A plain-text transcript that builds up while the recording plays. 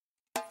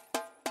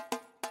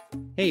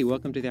Hey,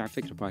 welcome to the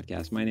Afikra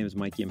podcast. My name is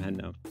Mikey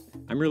Mhenno.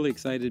 I'm really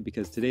excited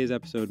because today's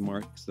episode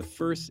marks the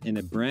first in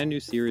a brand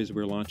new series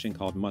we're launching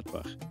called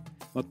Matbakh.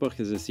 Matbakh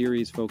is a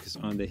series focused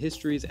on the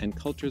histories and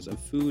cultures of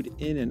food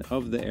in and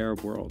of the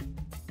Arab world.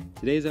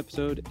 Today's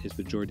episode is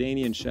with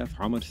Jordanian chef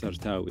OMAR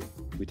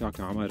SARTAWI. We talk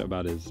to OMAR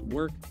about his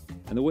work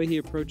and the way he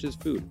approaches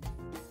food.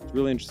 It's a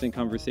really interesting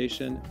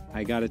conversation.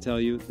 I gotta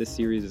tell you, this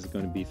series is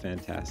going to be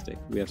fantastic.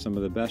 We have some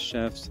of the best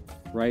chefs,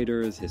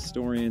 writers,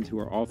 historians who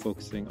are all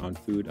focusing on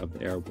food of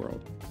the Arab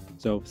world.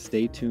 So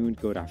stay tuned.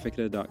 Go to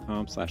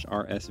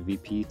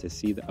afikra.com/RSVP to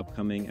see the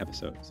upcoming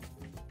episodes.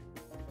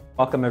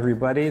 Welcome,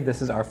 everybody.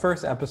 This is our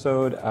first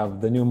episode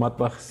of the new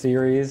Matbakh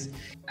series.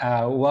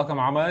 Welcome,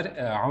 OMAR.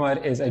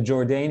 OMAR is a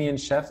Jordanian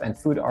chef and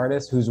food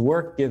artist whose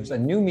work gives a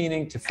new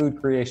meaning to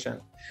food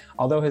creation.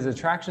 Although his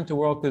attraction to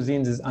world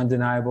cuisines is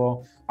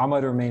undeniable,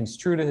 OMAR remains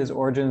true to his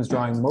origins,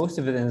 drawing most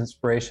of his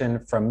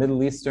inspiration from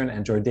Middle Eastern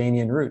and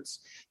Jordanian roots.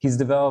 He's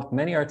developed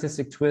many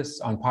artistic twists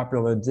on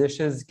popular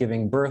dishes,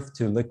 giving birth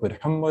to liquid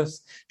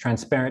hummus,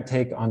 transparent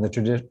take on the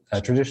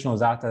traditional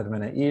za'atar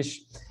manaish,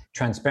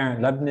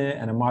 transparent labneh,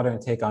 and a modern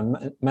take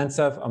on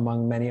mensaf,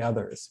 among many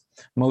others.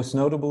 Most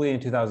notably, in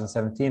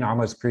 2017,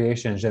 OMAR's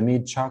creation,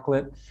 Jameed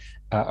chocolate,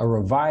 a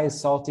revised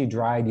salty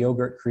dried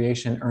yogurt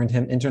creation, earned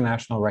him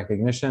international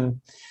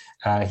recognition.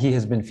 He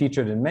has been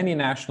featured in many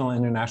national and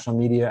international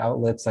media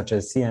outlets such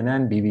as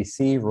CNN,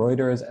 BBC,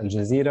 Reuters, Al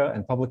Jazeera,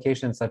 and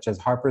publications such as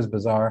Harper's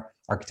Bazaar,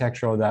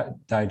 Architectural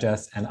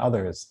Digest, and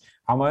others.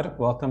 OMAR,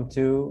 welcome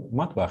to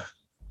Matbakh.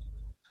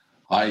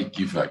 Hi,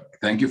 Kifak.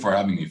 Thank you for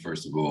having me,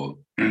 first of all.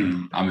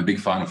 I'm a big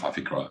fan of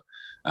Afikra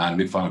and a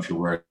big fan of your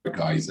work,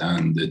 guys.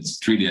 And it's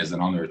really as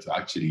an honor to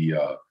actually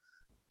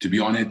to be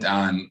on it.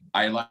 And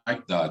I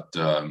like that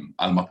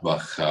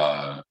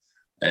Al-Matbakh,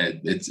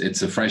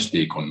 it's a fresh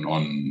take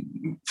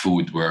on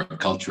food where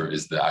culture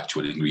is the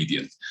actual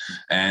ingredient.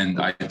 And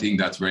I think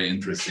that's very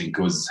interesting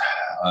because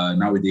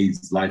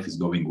nowadays life is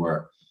going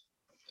where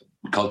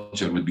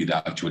culture would be the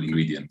actual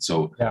ingredient.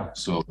 So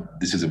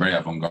this is a very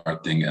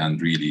avant-garde thing,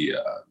 and really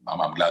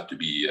I'm glad to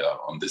be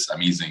on this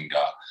amazing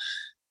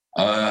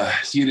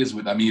series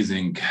with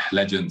amazing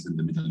legends in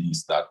the Middle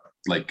East that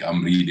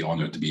I'm really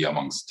honored to be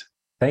amongst.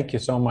 Thank you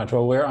so much.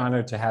 Well, we're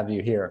honored to have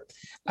you here.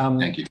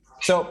 Thank you.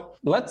 So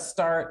let's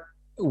start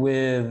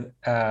with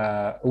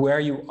where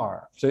you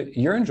are. So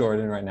you're in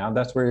Jordan right now.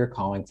 That's where you're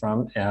calling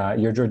from.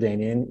 You're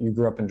Jordanian. You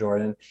grew up in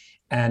Jordan.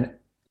 And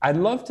I'd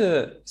love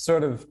to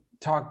sort of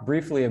talk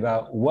briefly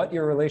about what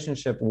your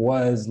relationship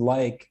was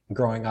like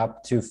growing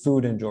up to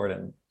food in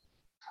Jordan.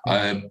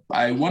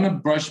 I want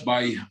to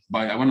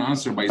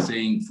answer by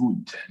saying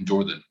food in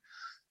Jordan.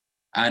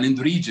 And in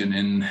the region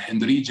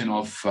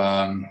of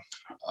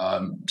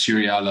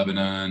Syria,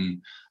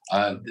 Lebanon,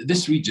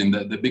 this region,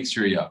 the big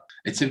Syria,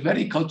 it's a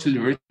very culturally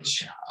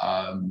rich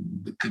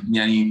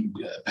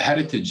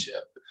heritage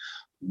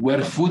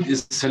where food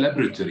is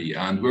celebratory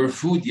and where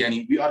food,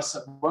 we are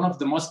one of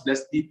the most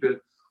blessed people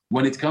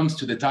when it comes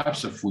to the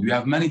types of food. We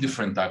have many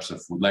different types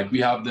of food. Like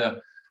we have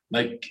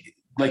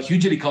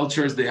usually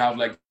cultures, they have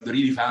the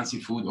really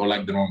fancy food or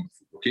the normal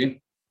food, okay?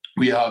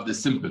 We have the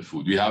simple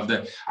food. We have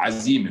the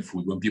azima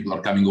food when people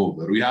are coming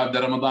over. We have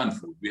the Ramadan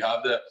food. We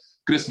have the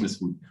Christmas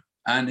food.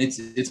 And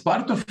it's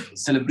part of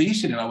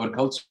celebration in our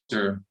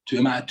culture to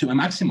a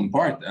maximum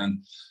part.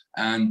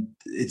 And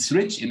it's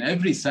rich in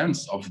every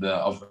sense of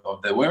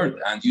the word.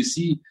 And you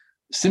see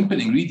simple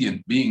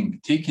ingredient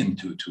being taken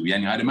to.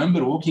 I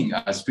remember walking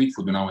at street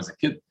food when I was a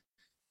kid.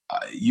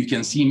 You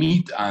can see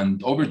meat and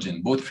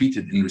aubergine both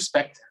treated in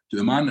respect to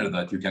a manner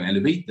that you can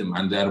elevate them,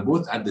 and they are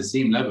both at the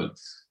same level.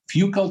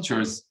 Few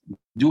cultures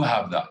do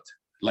have that,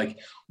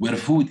 where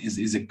food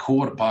is a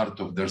core part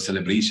of their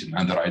celebration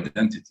and their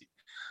identity.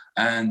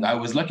 And I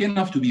was lucky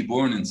enough to be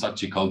born in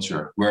such a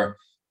culture where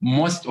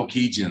most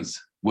occasions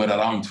were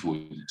around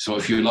food. So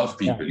if you love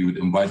people, you would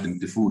invite them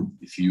to food.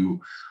 If you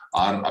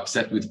are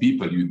upset with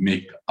people, you'd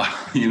make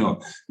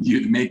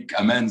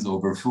amends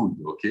over food,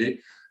 okay?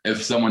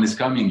 If someone is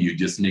coming, you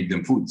just make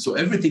them food. So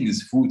everything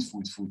is food.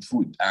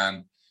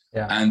 And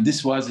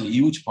this was a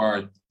huge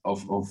part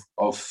of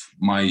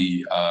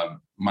my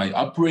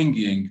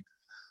upbringing.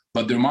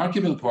 But the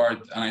remarkable part,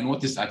 and I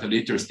noticed at a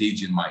later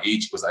stage in my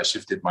age, because I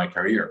shifted my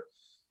career,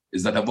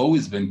 is that I've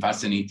always been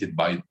fascinated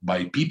by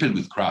people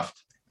with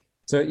craft.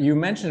 So you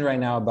mentioned right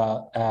now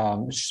about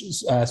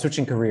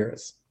switching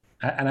careers.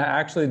 And I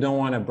actually don't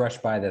want to brush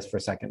by this for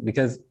a second,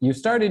 because you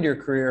started your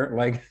career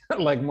like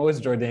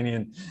most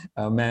Jordanian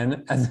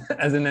men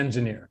as an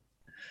engineer,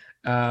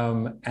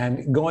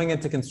 and going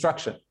into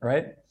construction,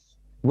 right?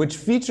 Which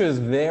features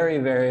very,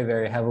 very,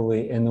 very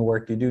heavily in the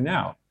work you do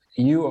now.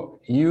 You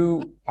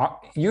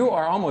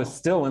are almost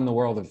still in the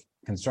world of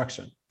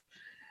construction.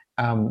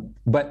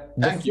 But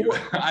thank you.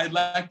 I'd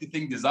like to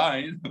think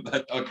design,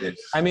 but okay.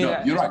 I mean, no,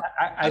 you're right.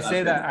 I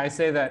say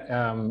that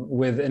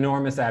with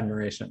enormous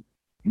admiration.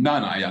 No,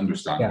 I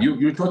understand. Yeah.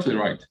 You're totally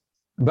right.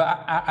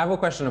 But I have a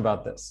question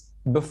about this.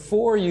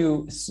 Before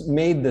you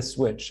made the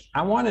switch,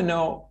 I want to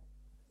know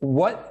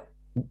what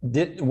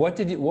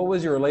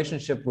was your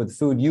relationship with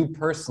food, you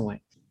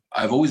personally?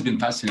 I've always been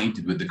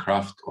fascinated with the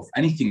craft of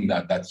anything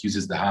that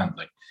uses the hand.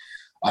 Like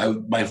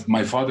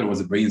my father was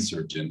a brain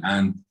surgeon,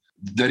 and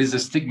there is a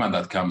stigma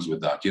that comes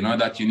with that,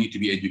 that you need to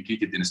be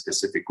educated in a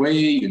specific way,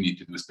 you need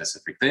to do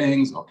specific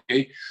things.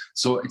 Okay,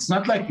 so it's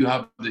not like you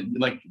have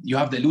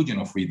the illusion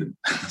of freedom.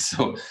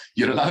 So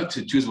you're allowed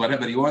to choose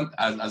whatever you want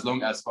as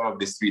long as part of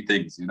these three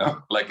things,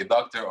 like a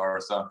doctor or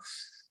so.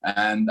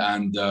 And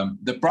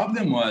the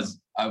problem was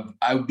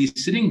I would be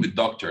sitting with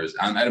doctors,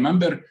 and I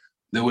remember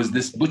there was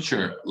this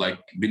butcher like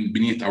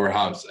beneath our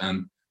house,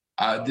 and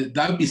I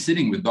would be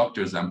sitting with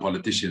doctors and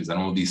politicians and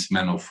all these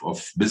men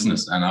of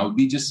business, and I would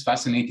be just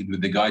fascinated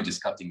with the guy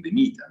just cutting the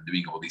meat and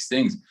doing all these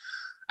things.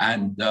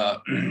 And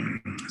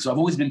so I've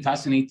always been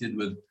fascinated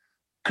with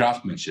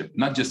craftsmanship,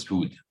 not just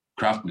food,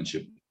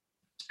 craftsmanship.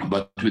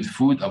 But with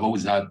food, I've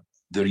always had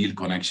the real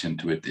connection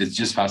to it. It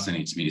just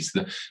fascinates me.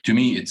 To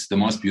me, it's the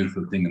most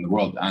beautiful thing in the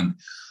world. And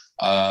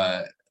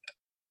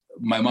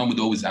my mom would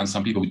always, and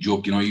some people would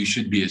joke, you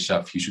should be a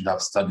chef, you should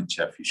have studied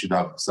chef, you should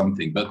have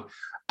something. But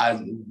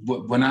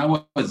when I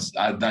was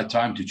at that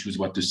time to choose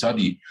what to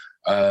study,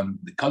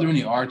 the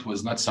culinary art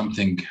was not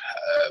something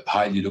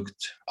highly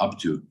looked up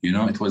to.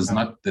 It was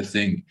not the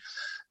thing.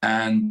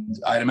 And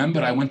I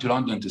remember I went to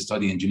London to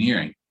study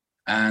engineering,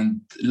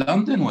 and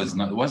London was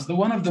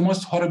one of the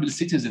most horrible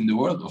cities in the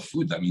world of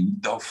food. I mean,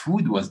 the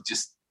food was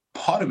just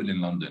horrible in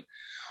London.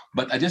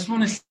 But I just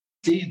want to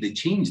say the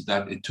change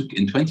that it took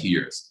in 20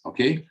 years.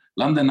 Okay,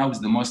 London now is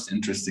the most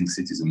interesting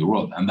cities in the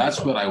world, and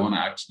that's where I want to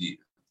actually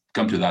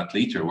come to that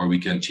later, where we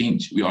can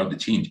change. We are the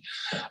change.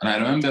 And I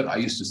remember I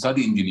used to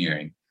study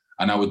engineering,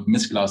 and I would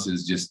miss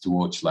classes just to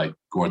watch like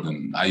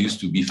Gordon. I used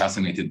to be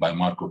fascinated by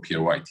Marco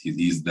Pierre White.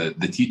 He's the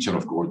teacher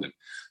of Gordon.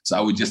 So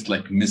I would just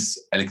like miss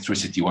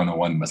electricity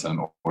 101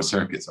 or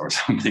circuits or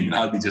something. And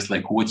I'll be just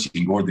like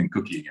watching Gordon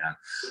cooking and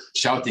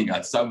shouting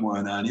at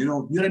someone and,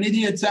 you're an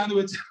idiot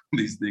sandwich,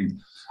 these things.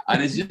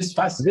 And it's just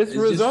fascinating.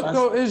 This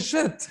risotto is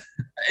shit.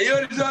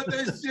 Your risotto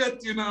is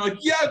shit, like,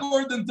 yeah,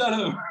 Gordon, tell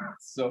him.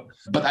 So,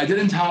 but I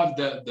didn't have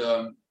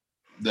the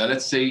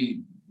let's say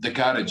the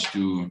courage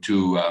to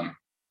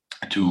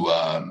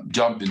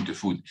jump into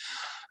food,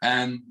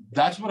 and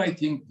that's what I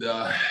think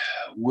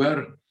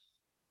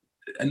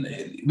and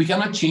we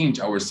cannot change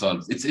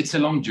ourselves. It's a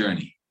long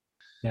journey.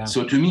 Yeah.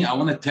 So to me, I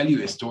want to tell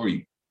you a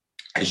story.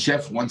 A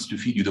chef wants to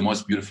feed you the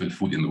most beautiful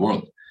food in the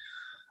world.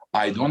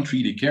 I don't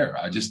really care.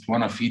 I just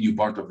want to feed you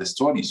part of the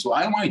story. So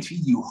I might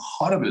feed you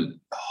horrible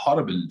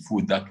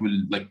food that will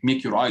like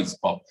make your eyes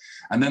pop.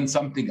 And then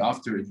something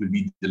after it will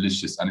be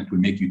delicious and it will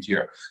make you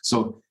tear.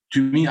 So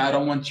to me, I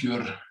don't want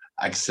your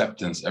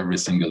acceptance every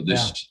single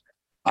dish.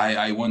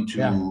 Yeah. I want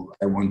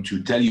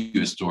to tell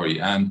you a story.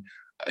 And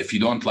if you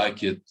don't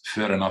like it,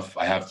 fair enough.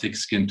 I have thick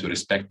skin to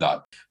respect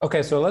that.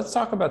 Okay, so let's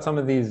talk about some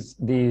of these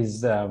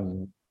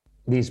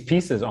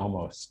pieces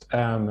almost.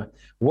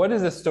 What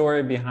is the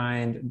story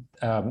behind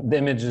the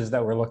images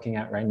that we're looking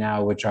at right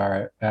now, which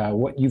are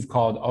what you've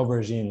called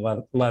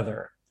aubergine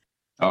leather?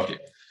 Okay,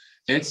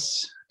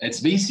 it's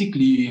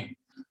basically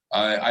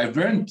I've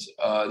learned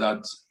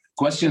that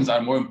questions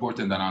are more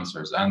important than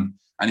answers, and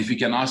if you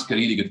can ask a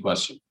really good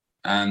question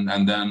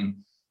and then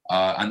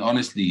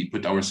honestly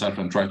put ourselves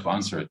and try to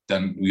answer it,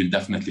 then we'll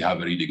definitely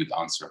have a really good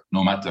answer,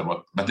 no matter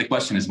what. But the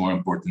question is more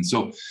important.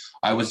 So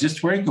I was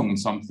just working on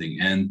something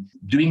and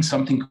doing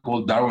something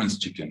called Darwin's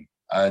chicken.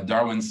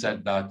 Darwin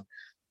said that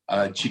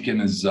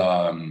chicken is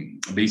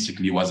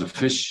basically was a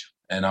fish,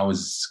 and I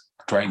was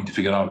trying to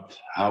figure out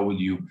how will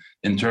you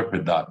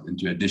interpret that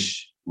into a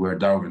dish where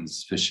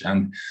Darwin's fish.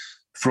 And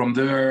from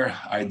there,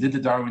 I did the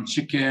Darwin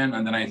chicken,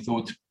 and then I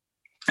thought,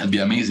 it'd be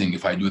amazing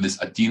if I do this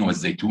atino with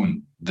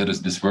zaytun. There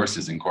is this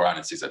verses in Quran,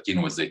 it says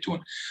atino with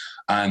zaytun.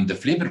 And the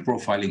flavor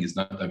profiling is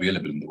not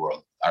available in the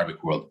world,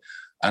 Arabic world.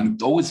 And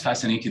it always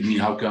fascinated me,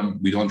 how come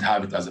we don't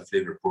have it as a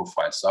flavor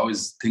profile? So I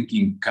was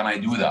thinking, can I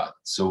do that?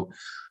 So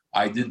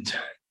I did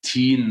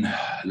fig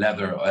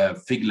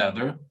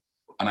leather,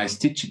 and I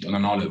stitched it on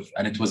an olive,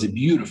 and it was a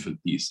beautiful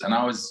piece. And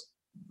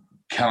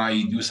can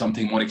I do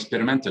something more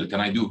experimental? Can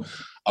I do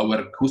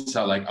our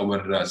kusa, like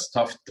our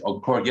stuffed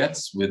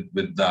courgettes with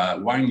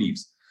wine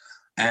leaves?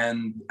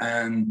 And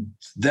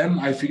then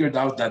I figured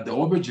out that the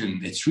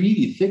aubergine, it's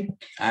really thick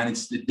and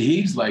it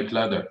behaves like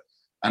leather.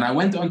 And I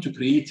went on to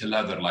create a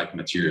leather-like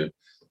material.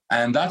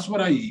 And that's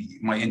what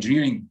my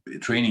engineering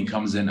training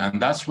comes in.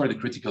 And that's where the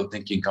critical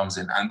thinking comes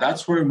in. And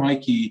that's where my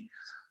key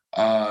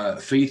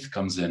faith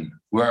comes in,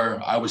 where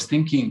I was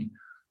thinking,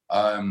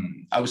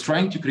 I was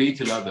trying to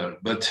create a leather,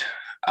 but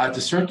at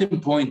a certain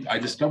point, I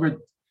discovered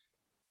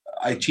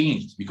I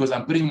changed because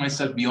I'm putting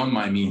myself beyond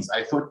my means.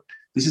 I thought,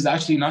 this is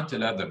actually not a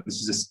leather.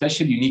 This is a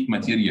special, unique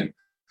material.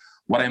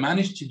 What I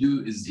managed to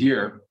do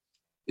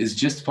is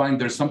just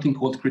find there's something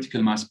called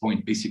critical mass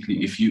point.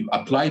 Basically, if you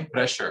apply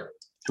pressure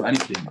to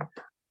anything,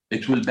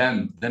 it will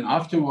bend. Then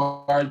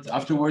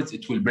afterwards,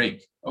 it will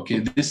break. Okay,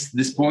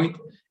 this point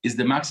is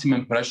the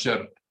maximum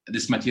pressure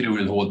this material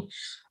will hold.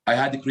 I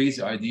had a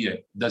crazy idea.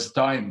 Does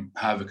time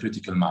have a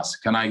critical mass?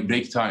 Can I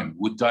break time?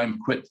 Would time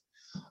quit?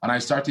 And I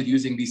started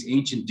using these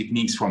ancient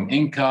techniques from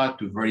Inca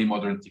to very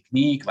modern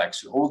technique, like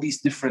so all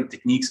these different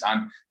techniques.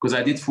 And because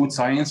I did food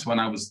science when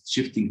I was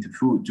shifting to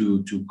food,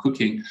 to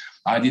cooking,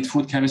 I did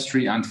food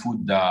chemistry and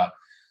food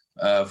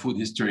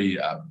history,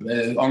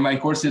 online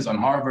courses on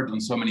Harvard, on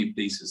so many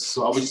places.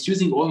 So I was just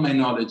using all my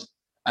knowledge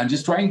and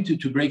just trying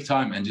to break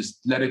time and just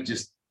let it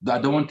just, I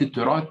don't want it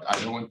to rot. I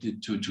don't want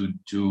it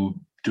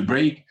to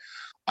break.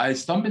 I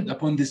stumbled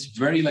upon this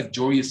very like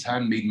joyous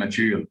handmade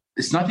material.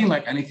 It's nothing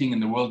like anything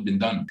in the world been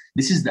done.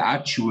 This is the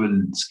actual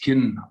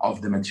skin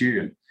of the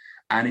material,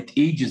 and it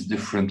ages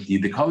differently.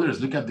 The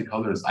colors, look at the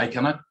colors. I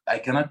cannot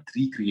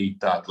recreate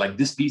that. Like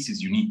this piece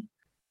is unique.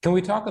 Can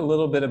we talk a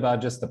little bit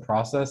about just the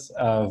process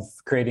of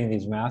creating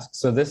these masks?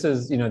 So this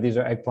is, these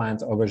are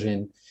eggplants,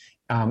 aubergine,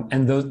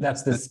 and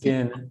that's the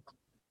skin.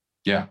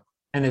 Yeah.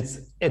 And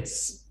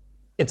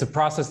it's a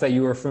process that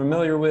you were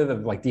familiar with,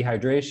 of like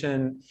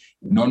dehydration.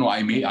 No,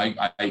 I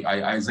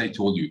as I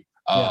told you,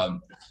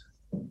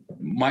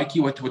 Mikey,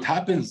 what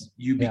happens,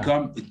 you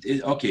become,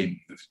 okay,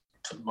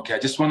 I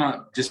just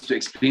want to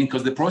explain,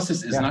 because the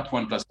process is not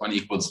 1 + 1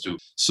 = 2.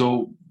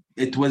 So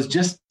it was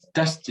just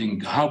testing,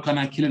 how can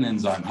I kill an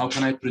enzyme? How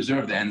can I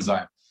preserve the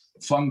enzyme?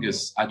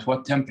 Fungus, at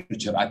what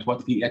temperature, at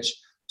what pH?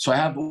 So I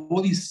have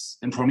all this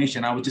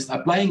information. I was just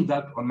applying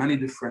that on many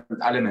different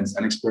elements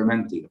and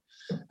experimenting.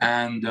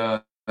 And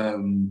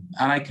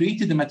I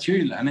created the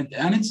material, and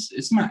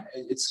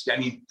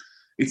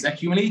it's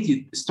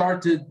accumulated,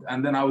 started,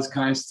 and then I was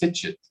kind of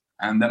stitch it,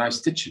 and then I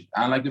stitch it.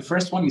 And like the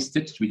first one we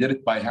stitched, we did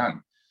it by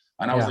hand.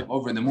 And I was like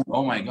over the moon,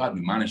 oh my God,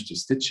 we managed to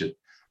stitch it.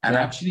 And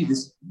actually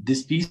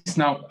this piece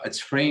now, it's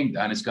framed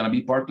and it's going to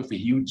be part of a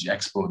huge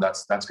expo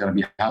that's going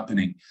to be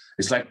happening.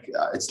 It's like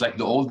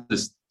the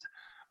oldest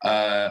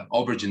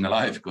aubergine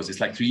alive, because it's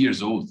like 3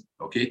 years old.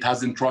 Okay, it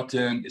hasn't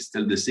rotten, it's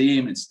still the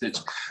same, it's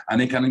stitched, and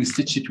they can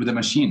stitch it with a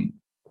machine.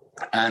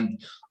 And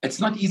it's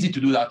not easy to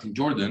do that in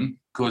Jordan,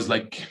 because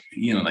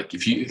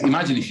if you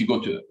imagine, if you go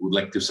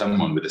to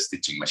someone with a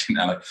stitching machine,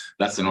 like,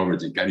 that's an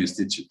aubergine, can you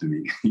stitch it to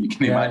me? You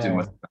can imagine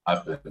what's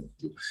happening.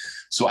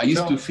 So I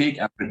used to fake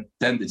and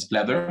pretend it's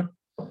leather.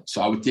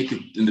 So I would take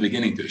it in the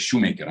beginning to a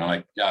shoemaker, and I'm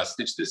like,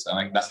 stitch this. And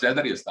like, that's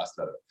leather? Yes, that's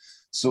leather.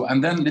 So,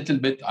 and then little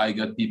bit, I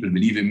got people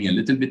believing me a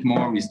little bit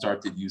more. We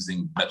started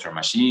using better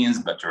machines,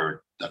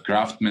 better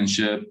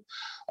craftsmanship,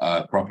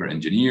 proper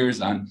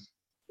engineers, and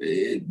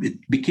it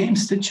became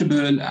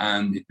stitchable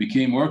and it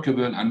became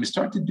workable, and we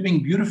started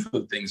doing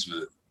beautiful things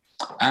with it.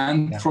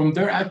 And from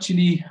there,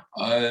 actually,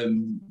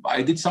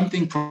 I did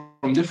something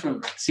from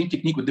different, same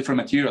technique with different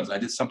materials. I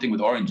did something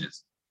with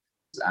oranges.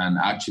 And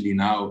actually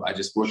now I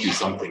just worked with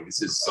something.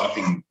 This is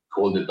something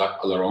called the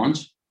duck à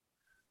l'orange.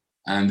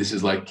 And this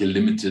is like a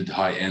limited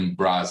high-end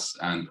brass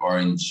and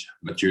orange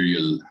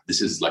material.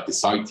 This is like a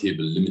side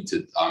table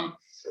limited.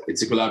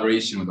 It's a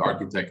collaboration with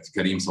architect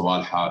Karim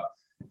Sawalha.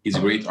 He's a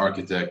great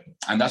architect.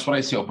 And that's what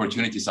I see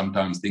opportunity.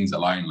 Sometimes things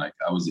align. Like,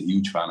 I was a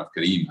huge fan of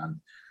Karim and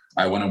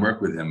I want to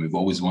work with him. We've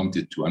always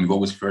wanted to, and we've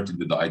always flirted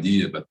with the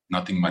idea, but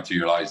nothing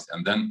materialized.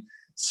 And then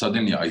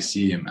suddenly I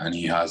see him and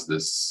he has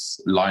this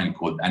line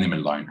called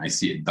Animal Line. I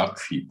see a duck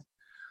feed.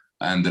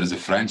 And there's a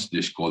French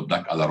dish called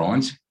duck à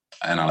l'orange.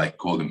 And I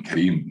called him,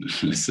 Karim,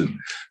 listen,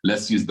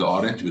 let's use the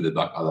orange with the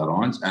duck à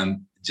l'orange.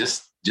 And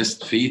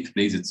just faith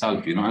plays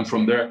itself, And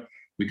from there,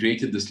 we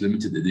created this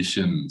limited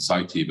edition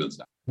side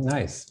tables.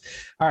 Nice.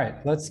 All right,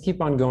 let's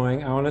keep on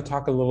going. I want to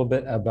talk a little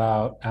bit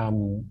about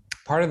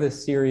part of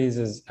this series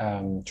is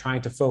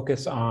trying to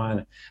focus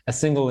on a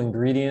single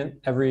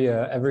ingredient.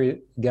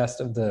 Every guest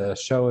of the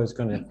show is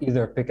going to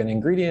either pick an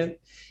ingredient,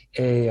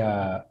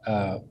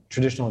 a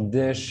traditional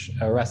dish,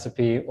 a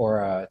recipe, or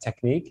a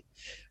technique.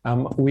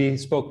 We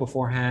spoke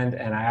beforehand,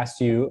 and I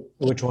asked you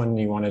which one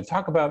you wanted to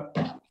talk about,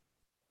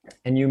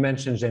 and you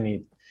mentioned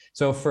Jameed.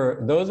 So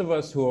for those of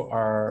us who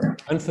are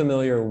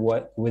unfamiliar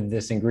with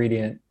this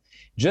ingredient,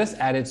 just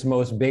at its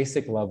most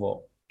basic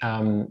level,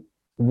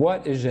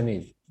 what is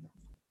Jameed?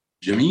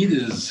 Jameed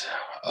is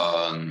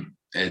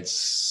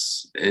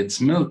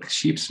it's milk,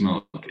 sheep's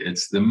milk.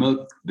 It's the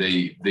milk.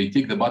 They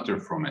take the butter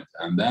from it,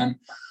 and then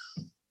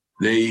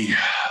they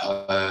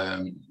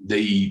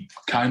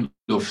kind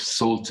of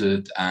salt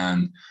it,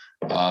 and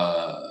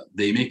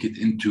they make it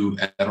into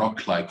a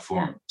rock-like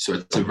form. So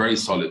it's a very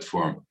solid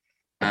form,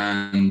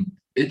 and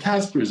it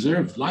has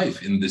preserved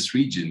life in this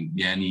region.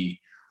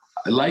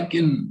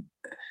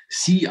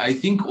 I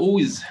think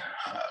always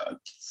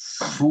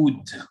food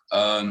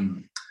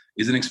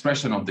is an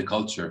expression of the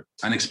culture,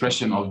 an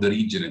expression of the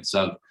region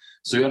itself.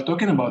 So you're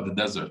talking about the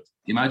desert.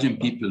 Imagine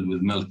people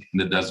with milk in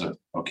the desert,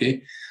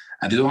 okay?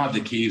 And they don't have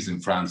the caves in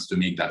France to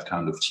make that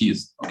kind of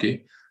cheese,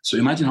 okay? So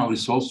imagine how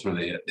resourceful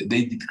they are.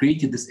 They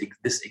created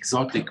this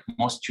exotic,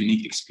 most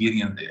unique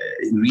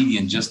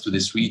ingredient just to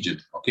this region,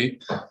 okay?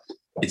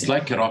 It's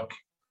like a rock.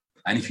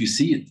 And if you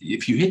see it,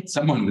 if you hit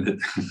someone with it,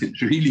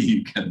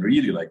 you can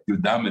really do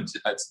damage.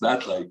 It's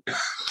not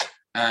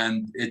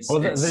and it's...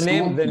 Well,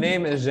 the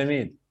name is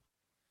Jameed.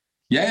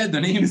 Yeah,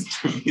 the name is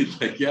Jameed.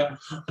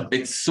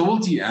 It's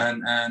salty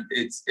and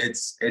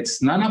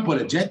it's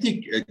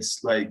non-apologetic.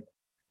 It's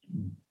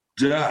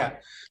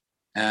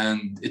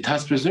and it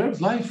has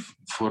preserved life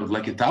for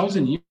like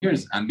 1,000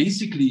 years. And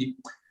basically,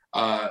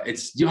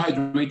 it's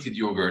dehydrated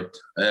yogurt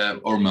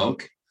or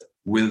milk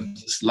with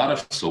a lot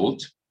of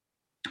salt,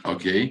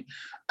 okay?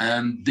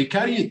 And they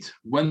carry it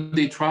when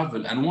they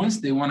travel. And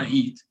once they want to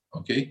eat,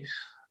 okay,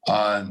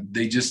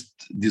 they just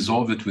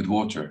dissolve it with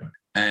water.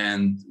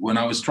 And when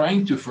I was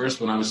trying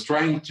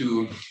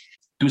to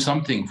do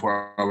something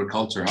for our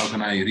culture, how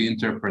can I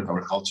reinterpret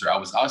our culture? I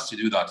was asked to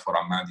do that for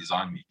Amman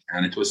Design Week.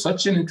 And it was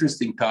such an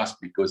interesting task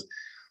because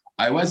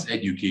I was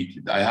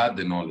educated. I had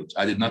the knowledge.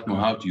 I did not know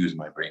how to use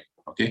my brain,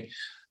 okay?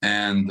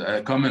 And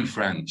a common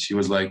friend,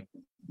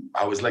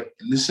 I was like,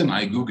 listen,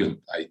 I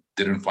Googled. I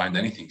didn't find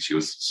anything. She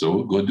was,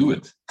 so go do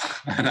it.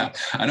 And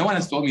no one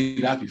has told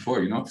me that before,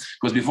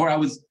 because before I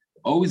was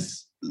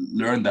always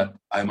learned that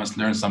I must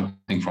learn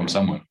something from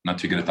someone,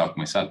 not figure it out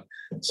myself.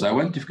 So I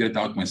went to figure it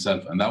out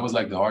myself. And that was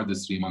like the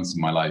hardest 3 months of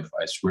my life.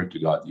 I swear to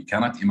God, you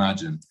cannot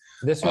imagine.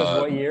 This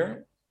was what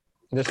year?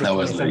 This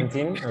was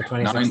 2017 or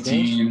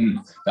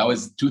 2016? That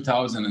was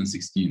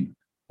 2016.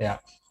 Yeah.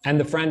 And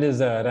the friend is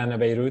Rana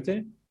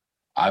Beiruti?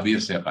 Abir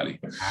Seqali.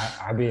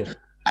 Abir.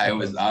 I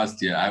was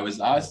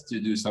asked to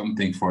do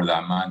something for the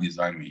Amman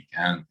Design Week.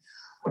 And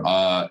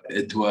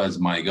it was,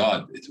 my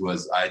God,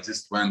 I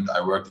just went,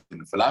 I worked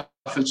in a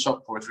falafel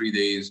shop for 3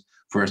 days.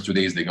 First 2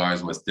 days, the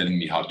guys was telling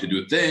me how to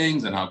do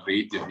things and how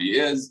creative he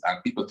is.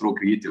 And people throw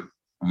creative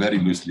very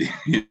loosely,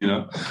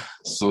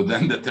 So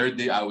then the third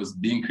day I was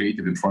being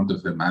creative in front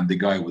of him and the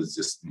guy was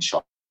just in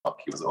shock.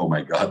 He was, oh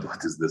my God,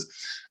 what is this?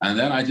 And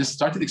then I just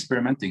started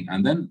experimenting.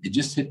 And then it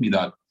just hit me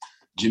that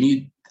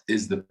Jameed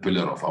is the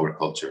pillar of our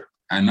culture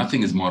and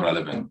nothing is more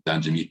relevant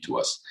than Jameed to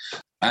us.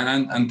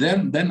 And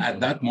then at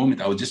that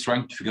moment, I was just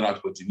trying to figure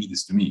out what Jameed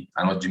is to me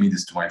and what Jameed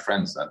is to my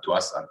friends and to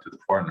us and to the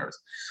foreigners.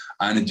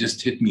 And it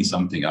just hit me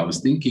something. I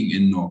was thinking,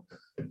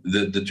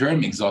 the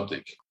term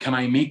exotic, can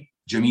I make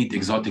Jameed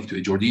exotic to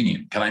a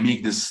Jordanian? Can I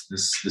make this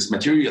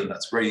material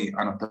that's very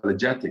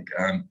unapologetic?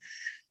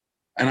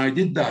 And I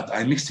did that.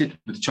 I mixed it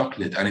with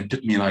chocolate and it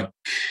took me like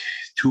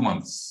 2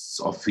 months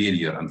of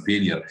failure.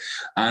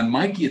 And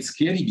Mikey, it's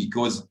scary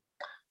because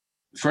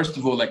first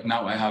of all, like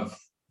now I have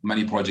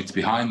many projects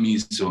behind me.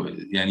 So,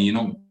 you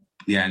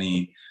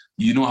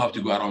know how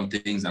to go around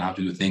things and how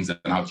to do things and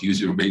how to use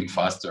your brain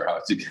faster,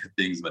 how to get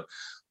things.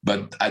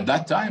 But at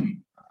that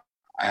time,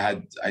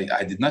 I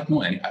did not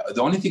know any.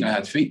 The only thing I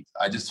had faith.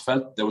 I just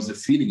felt there was a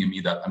feeling in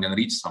me that I'm going to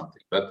reach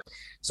something. But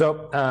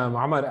so,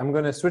 Ahmad, I'm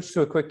going to switch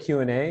to a quick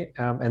Q&A,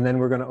 and then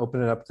we're going to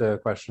open it up to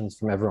questions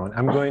from everyone.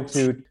 I'm going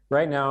to,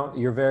 right now,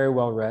 you're very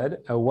well read.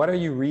 What are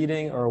you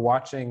reading or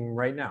watching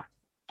right now?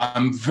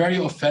 I'm very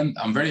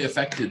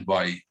affected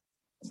by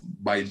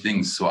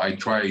things. So I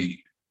try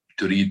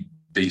to read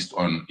based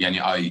on,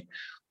 I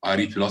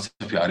read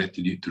philosophy, I read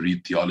to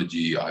read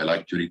theology, I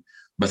like to read.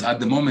 But at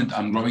the moment,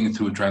 I'm going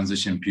through a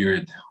transition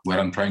period where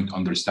I'm trying to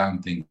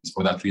understand things.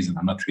 For that reason,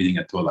 I'm not reading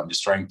at all. I'm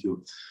just trying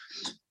to,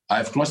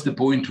 I've crossed the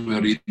point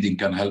where reading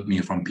can help me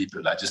from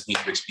people. I just need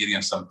to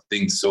experience some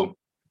things. So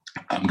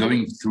I'm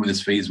going through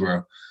this phase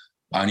where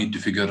I need to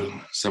figure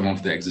some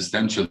of the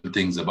existential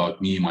things about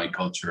me, my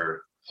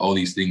culture, all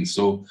these things.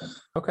 So,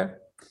 okay.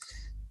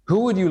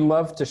 Who would you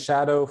love to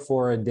shadow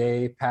for a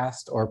day,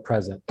 past or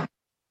present?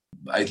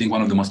 I think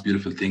one of the most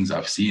beautiful things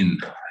I've seen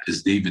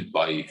is David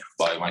by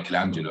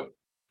Michelangelo.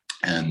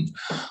 And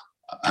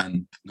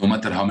no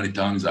matter how many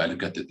times I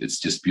look at it, it's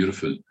just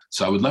beautiful.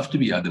 So I would love to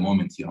be at the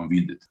moment here and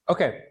read it.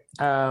 Okay.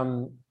 A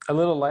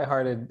little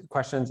lighthearted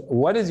questions.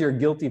 What is your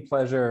guilty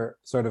pleasure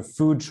sort of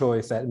food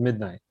choice at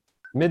midnight?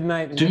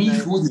 To me,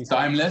 food is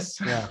timeless.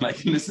 Yeah.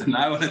 Like, listen,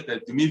 I want to tell,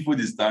 to me, food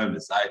is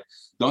timeless.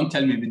 Don't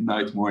tell me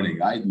midnight,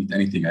 morning. I eat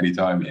anything,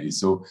 anytime.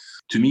 So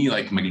to me,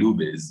 like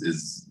maglube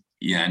is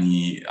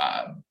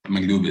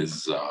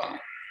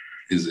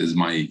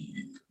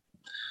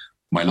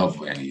my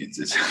love. I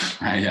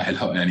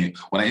love.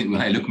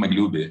 When I look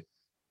maglube,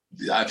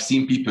 I've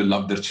seen people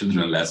love their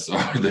children less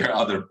or their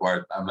other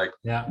part. I'm like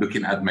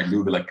looking at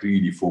maglube, like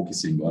really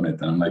focusing on it.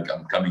 And I'm like,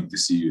 I'm coming to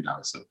see you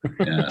now. So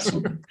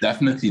so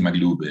definitely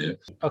maglube.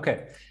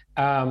 Okay.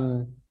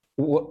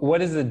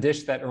 What is the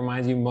dish that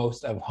reminds you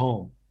most of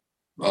home?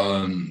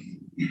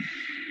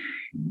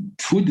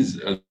 Food is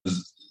the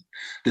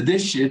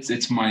dish. It's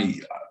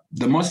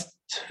the most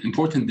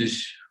important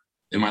dish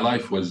in my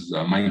life was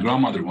my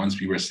grandmother.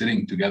 Once we were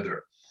sitting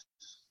together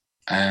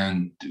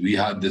and we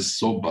had this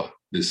soba,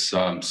 this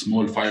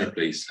small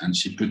fireplace, and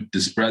she put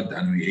this bread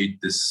and we ate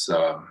this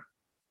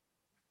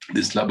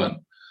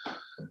laban.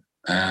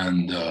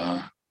 And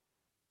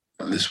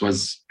this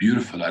was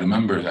beautiful. I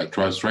remember I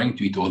was trying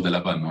to eat all the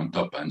laban on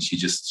top and she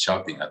just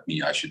shouting at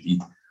me, I should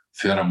eat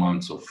fair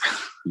amounts of,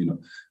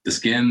 the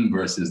skin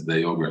versus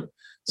the yogurt.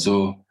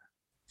 So.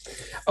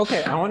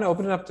 Okay, I want to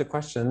open it up to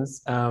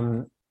questions.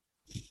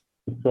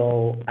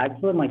 So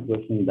actually my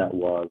question that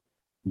was,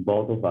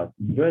 both of us,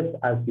 dress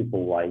as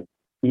people like,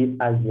 eat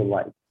as you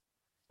like.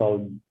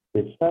 So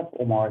the chef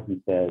Omar, he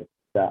said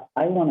that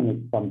I want to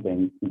make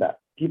something that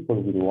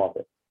people will love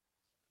it.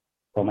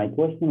 So my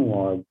question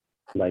was,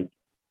 like,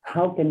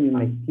 how can you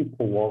make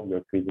people love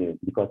your cuisine?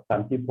 Because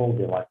some people,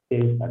 they like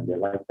this and they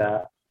like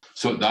that.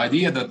 So the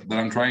idea that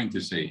I'm trying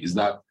to say is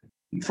that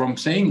from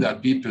saying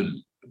that people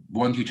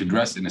want you to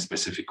dress in a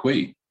specific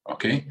way,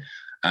 okay,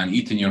 and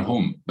eat in your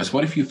home, but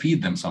what if you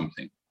feed them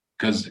something?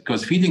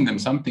 Because feeding them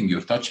something,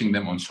 you're touching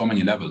them on so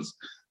many levels,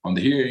 on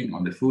the hearing,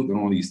 on the food, on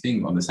all these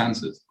things, on the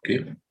senses,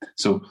 okay?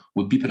 So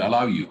would people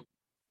allow you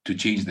to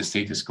change the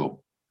status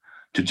quo,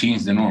 to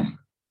change the norm?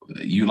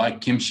 You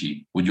like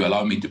kimchi, would you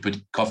allow me to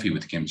put coffee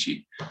with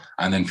kimchi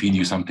and then feed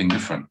you something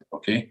different,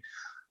 okay?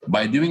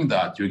 By doing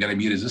that, you're going to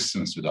be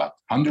resistant to that.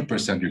 100%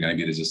 you're going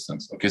to be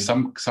resistant, okay?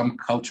 Some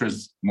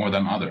cultures more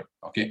than other,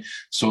 okay?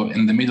 So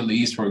in the Middle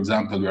East, for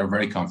example, we are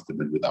very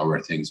comfortable with our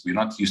things. We're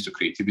not used to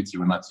creativity.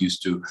 We're not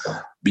used to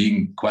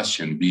being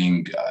questioned,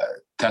 being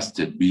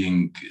tested,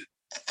 being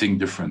think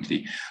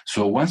differently.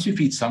 So once you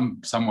feed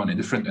someone a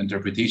different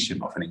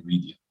interpretation of an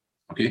ingredient,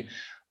 okay,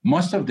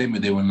 most of them,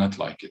 they will not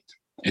like it.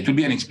 It will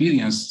be an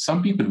experience.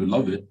 Some people will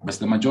love it, but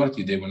the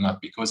majority, they will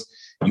not, because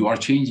you are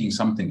changing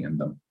something in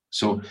them.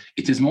 So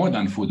it is more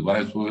than food. What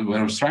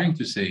I was trying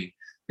to say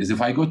is,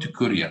 if I go to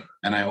Korea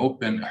and I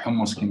open a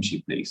hummus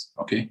kimchi place,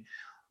 okay,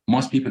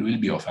 most people will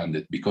be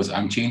offended because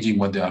I'm changing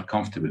what they are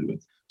comfortable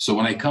with. So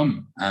when I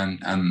come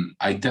and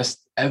I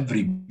test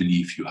every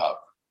belief you have,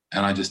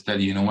 and I just tell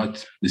you, you know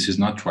what, this is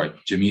not right.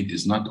 Jameed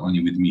is not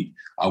only with me.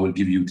 I will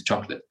give you the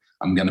chocolate.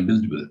 I'm going to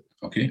build with it,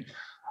 okay?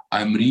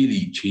 I'm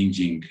really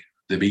changing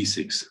the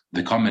basics,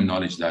 the common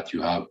knowledge that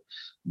you have,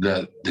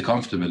 the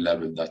comfortable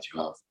level that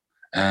you have.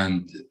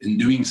 And in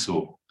doing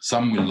so,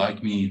 some will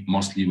like me,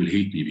 mostly will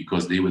hate me,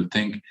 because they will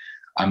think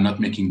I'm not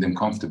making them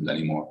comfortable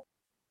anymore.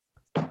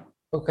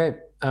 Okay.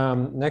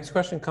 Next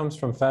question comes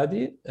from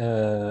Fadi,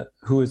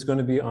 who is going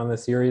to be on the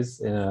series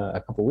in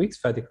a couple of weeks.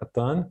 Fadi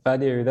Qattan.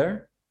 Fadi, are you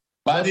there?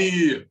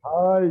 Fadi!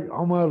 Hi,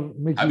 Omar.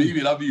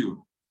 Habibi, love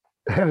you.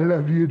 I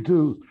love you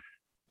too.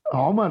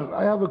 Omar,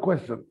 I have a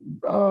question.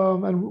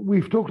 And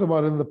we've talked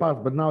about it in the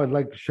past, but now I'd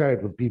like to share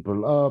it with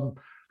people.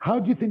 How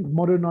do you think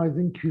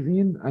modernizing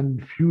cuisine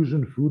and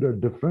fusion food are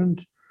different?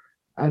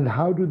 And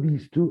how do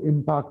these two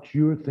impact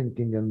your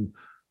thinking and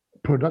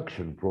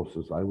production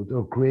process,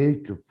 or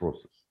creative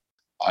process?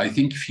 I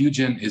think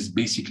fusion is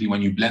basically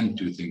when you blend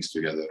two things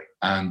together,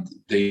 and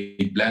they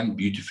blend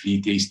beautifully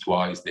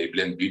taste-wise, they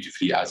blend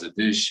beautifully as a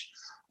dish.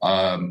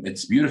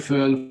 It's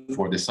beautiful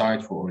for the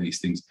side, for all these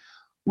things.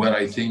 Where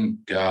I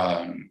think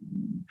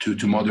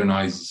to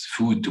modernize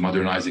food, to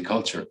modernize a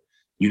culture,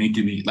 you need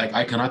to be, like,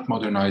 I cannot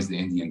modernize the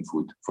Indian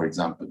food, for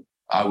example.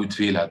 I would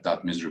fail at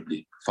that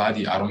miserably.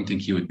 Fadi, I don't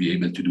think he would be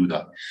able to do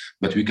that.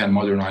 But we can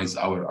modernize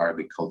our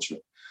Arabic culture.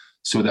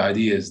 So the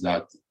idea is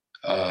that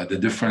the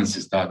difference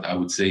is that I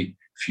would say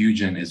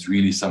fusion is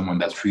really someone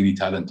that's really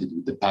talented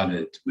with the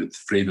palate, with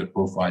flavor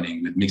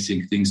profiling, with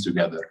mixing things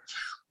together.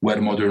 Where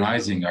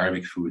modernizing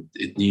Arabic food,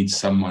 it needs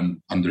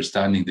someone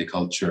understanding the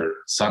culture,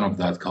 son of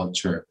that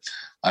culture,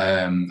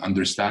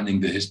 understanding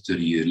the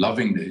history,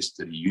 loving the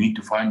history. You need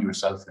to find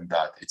yourself in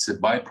that. It's a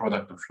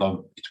byproduct of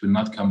love. It will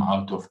not come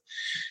out of,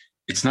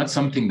 it's not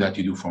something that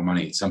you do for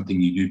money. It's something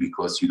you do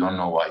because you don't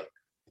know why.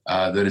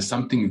 There is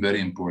something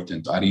very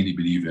important I really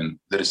believe in.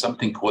 There is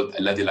something called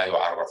الذي لا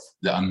يعرف,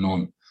 the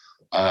unknown.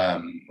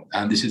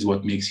 And this is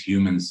what makes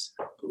humans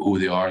who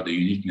they are, the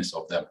uniqueness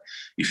of them.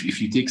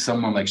 If you take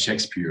someone like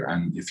Shakespeare,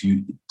 and if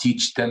you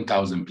teach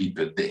 10,000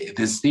 people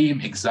the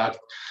same exact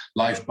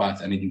life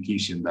path and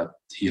education that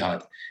he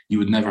had, you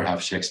would never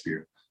have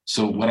Shakespeare.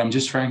 So what I'm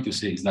just trying to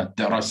say is that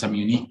there are some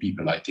unique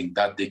people, I think,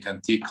 that they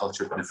can take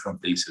culture to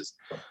different places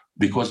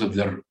because of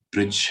their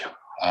rich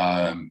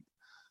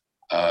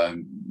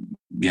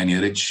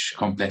rich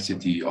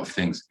complexity of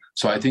things.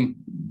 So I think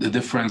the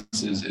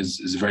difference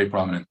is very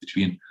prominent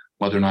between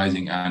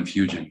modernizing and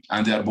fusion,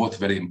 and they are both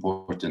very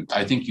important.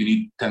 I think you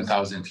need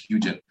 10,000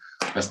 fusion,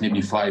 that's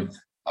maybe 5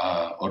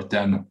 or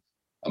 10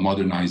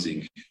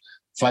 modernizing.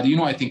 Fadi, you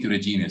know, I think you're a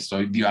genius, so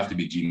you have to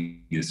be a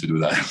genius to do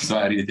that. So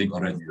I really think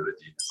already you're a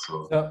genius.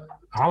 So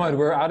Ahmed,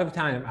 we're out of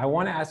time. I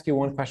want to ask you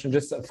one question,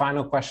 just a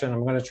final question.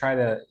 I'm going to try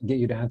to get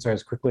you to answer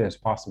as quickly as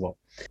possible.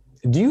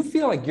 Do you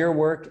feel like your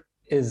work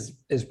is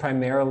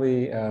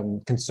primarily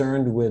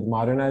concerned with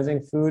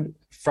modernizing food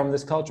from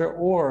this culture,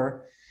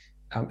 or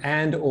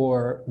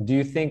do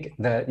you think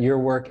that your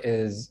work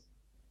is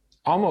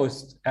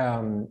almost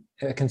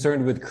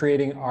concerned with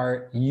creating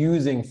art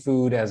using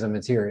food as a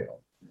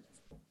material?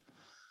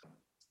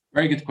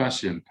 Very good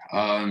question.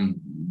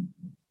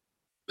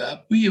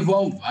 We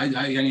evolve.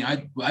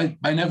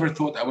 I never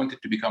thought I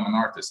wanted to become an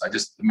artist. I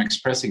just am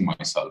expressing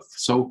myself.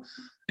 So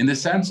in the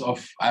sense of,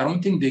 I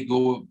don't think they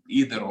go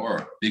either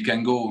or. They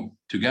can go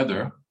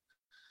together.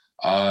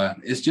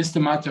 It's just a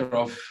matter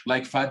of,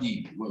 like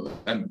Fadi,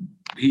 and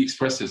he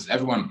expresses,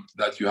 everyone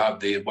that you have,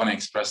 they want to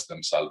express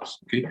themselves,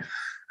 okay?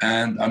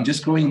 And I'm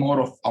just growing more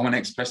of, I want to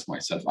express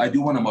myself. I do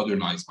want to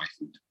modernize my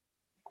food.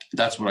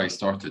 That's where I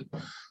started.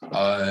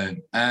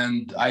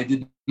 And I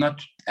did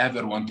not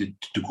ever wanted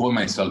to call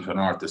myself an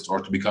artist or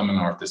to become an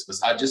artist, but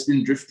I've just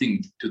been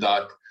drifting to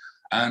that.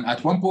 And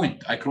at one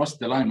point, I crossed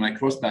the line. When I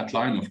crossed that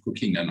line of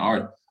cooking and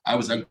art, I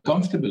was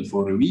uncomfortable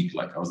for a week.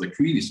 Like I was like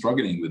really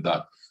struggling with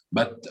that.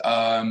 But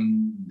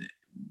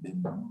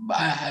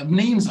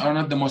names are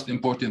not the most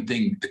important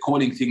thing. The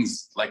calling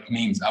things like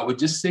names, I would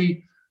just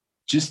say,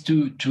 just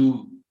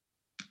to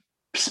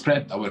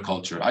spread our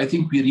culture. I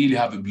think we really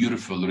have a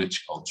beautiful,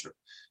 rich culture.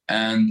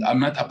 And I'm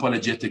not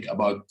apologetic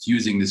about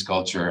using this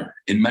culture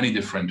in many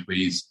different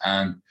ways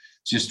and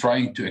just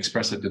trying to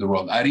express it to the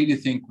world. I really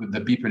think with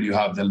the people you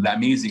have, the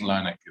amazing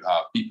lineup you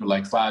have, people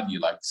like Fadi,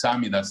 like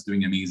Sami, that's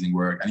doing amazing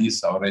work.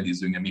 Anissa already is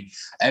doing amazing.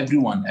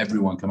 Everyone,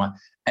 come on.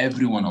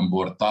 Everyone on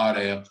board,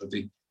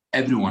 Tariq,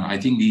 everyone. I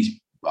think these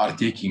are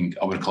taking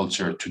our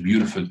culture to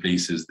beautiful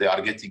places. They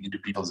are getting into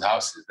people's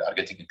houses. They are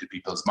getting into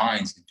people's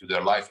minds, into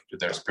their life, into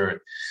their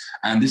spirit.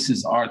 And this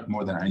is art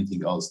more than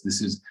anything else.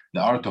 This is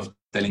the art of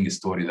telling a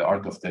story, the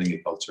art of telling a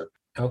culture.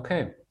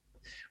 Okay.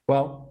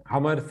 Well,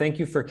 Hamad, thank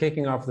you for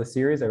kicking off the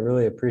series. I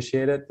really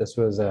appreciate it. This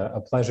was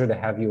a pleasure to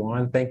have you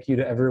on. Thank you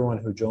to everyone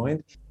who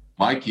joined.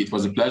 Mikey, it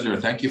was a pleasure.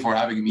 Thank you for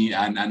having me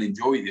and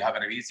enjoy. You have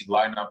an amazing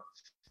lineup.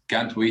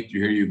 Can't wait to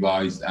hear you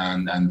guys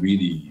and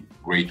really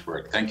great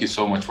work. Thank you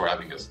so much for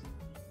having us.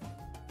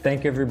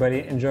 Thank you, everybody.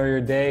 Enjoy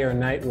your day or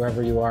night,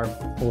 wherever you are.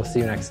 We'll see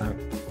you next time.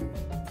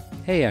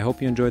 Hey, I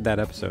hope you enjoyed that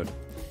episode.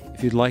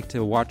 If you'd like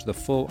to watch the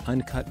full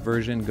uncut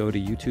version, go to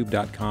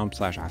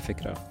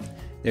youtube.com/afikra.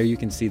 There you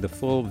can see the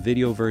full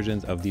video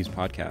versions of these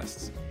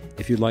podcasts.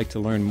 If you'd like to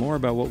learn more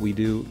about what we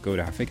do, go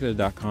to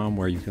afikra.com,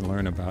 where you can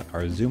learn about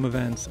our Zoom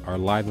events, our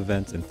live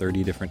events in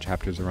 30 different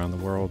chapters around the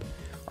world,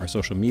 our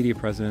social media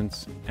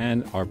presence,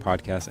 and our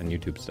podcast and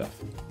YouTube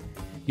stuff.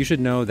 You should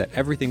know that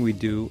everything we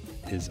do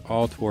is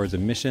all towards a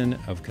mission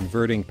of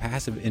converting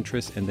passive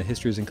interest in the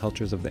histories and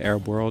cultures of the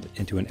Arab world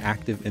into an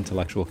active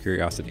intellectual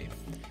curiosity.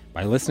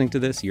 By listening to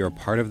this, you're a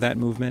part of that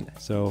movement,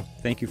 so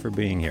thank you for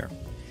being here.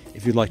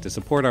 If you'd like to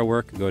support our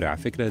work, go to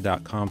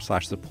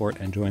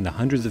afikra.com/support and join the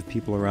hundreds of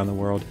people around the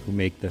world who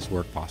make this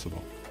work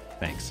possible.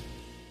 Thanks.